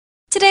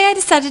Today I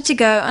decided to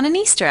go on an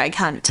Easter egg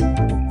hunt. I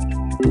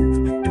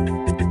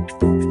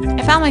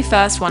found my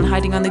first one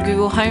hiding on the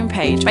Google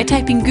homepage by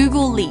typing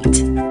Google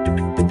Leet.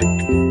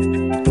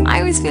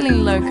 I was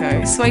feeling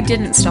loco, so I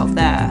didn't stop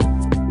there.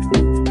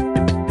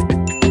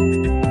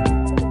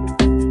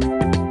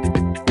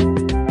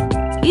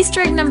 Easter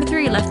egg number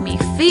 3 left me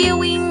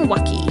feeling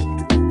wacky.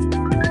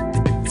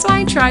 So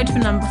I tried for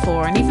number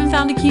 4 and even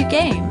found a cute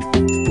game.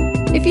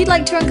 If you'd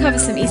like to uncover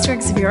some Easter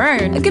eggs of your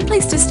own, a good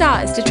place to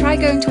start is to try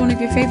going to one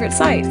of your favourite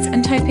sites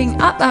and typing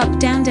up,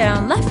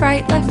 down, left,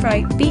 right,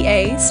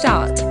 BA,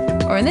 start,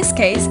 or in this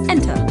case,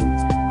 enter.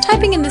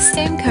 Typing in the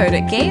same code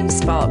at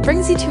GameSpot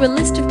brings you to a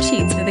list of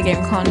cheats for the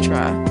game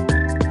Contra.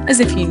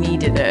 As if you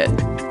needed it.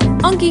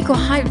 On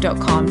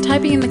geekorhype.com,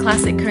 typing in the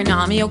classic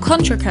Konami or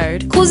Contra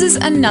code causes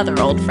another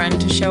old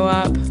friend to show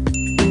up.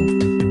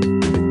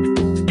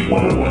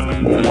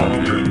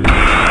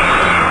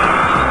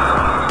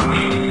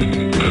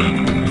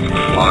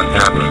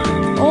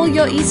 All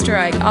your Easter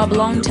egg are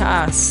belong to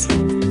us.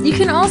 You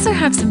can also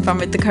have some fun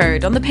with the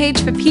code on the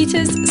page for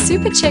Peter's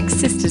Super Chick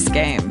Sisters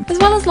game, as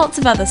well as lots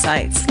of other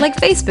sites like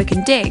Facebook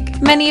and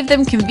Dig, many of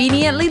them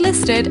conveniently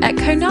listed at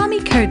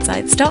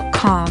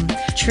konamicodesites.com.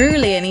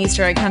 Truly an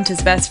Easter egg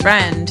hunter's best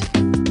friend.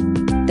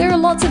 There are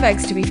lots of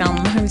eggs to be found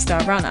on the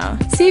Homestar Runner.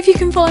 See if you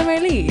can follow my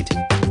lead.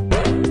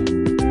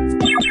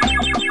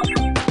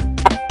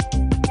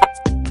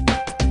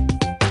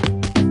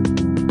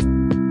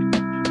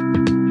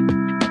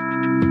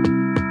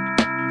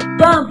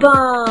 Bum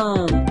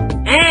bum!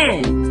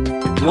 And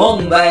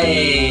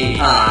Mumbai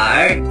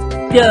are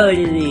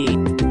totally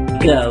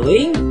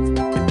going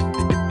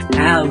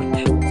out.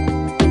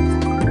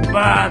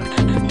 But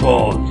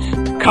holes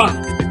come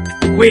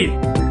with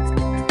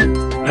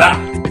the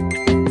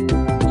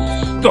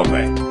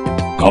stupid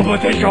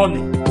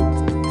competition.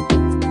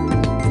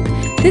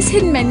 This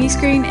hidden menu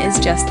screen is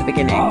just the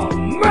beginning. Oh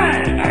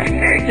man, I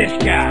hate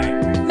this guy.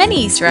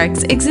 Many Easter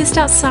eggs exist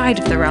outside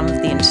of the realm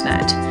of the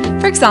internet.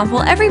 For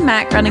example, every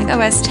Mac running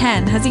OS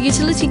X has a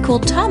utility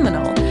called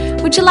Terminal,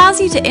 which allows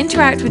you to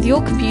interact with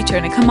your computer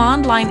in a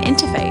command line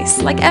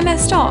interface, like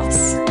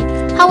MS-DOS.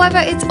 However,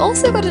 it's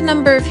also got a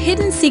number of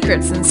hidden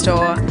secrets in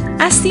store,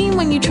 as seen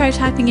when you try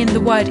typing in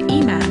the word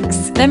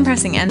Emacs, then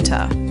pressing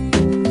enter.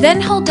 Then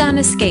hold down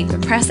Escape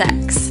and press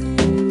X.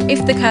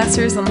 If the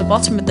cursor is on the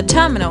bottom of the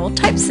terminal,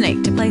 type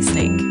Snake to play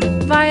Snake.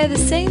 Via the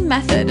same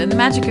method and the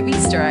magic of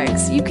Easter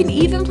eggs, you can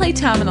even play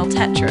Terminal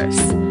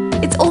Tetris.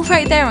 It's all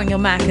right there on your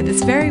Mac at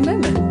this very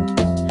moment.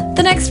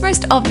 The next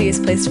most obvious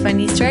place to find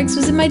Easter eggs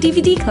was in my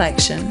DVD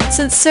collection,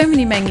 since so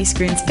many menu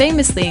screens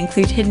famously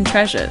include hidden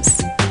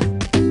treasures.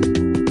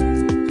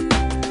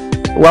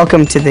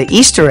 Welcome to the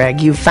Easter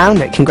egg. You found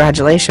it.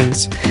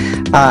 Congratulations.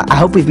 I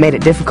hope we've made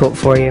it difficult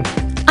for you.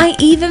 I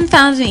even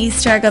found an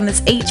Easter egg on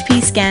this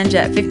HP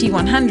ScanJet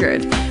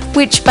 5100,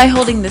 which by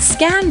holding the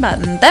scan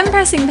button, then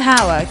pressing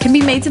power, can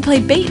be made to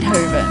play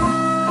Beethoven.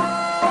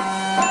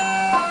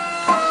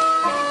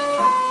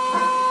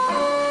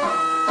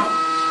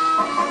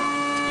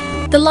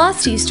 The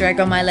last Easter egg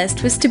on my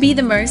list was to be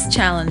the most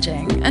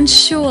challenging, and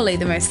surely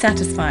the most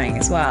satisfying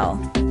as well.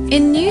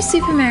 In New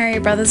Super Mario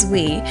Bros.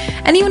 Wii,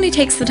 anyone who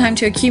takes the time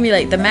to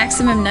accumulate the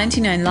maximum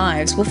 99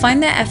 lives will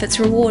find their efforts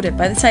rewarded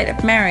by the sight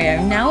of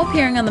Mario now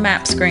appearing on the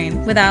map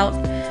screen without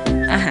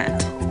a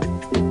hat.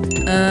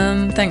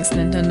 Thanks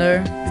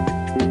Nintendo.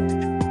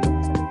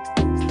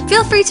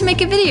 Feel free to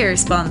make a video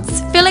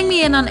response, filling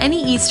me in on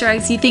any Easter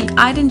eggs you think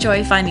I'd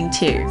enjoy finding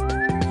too.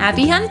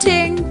 Happy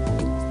hunting!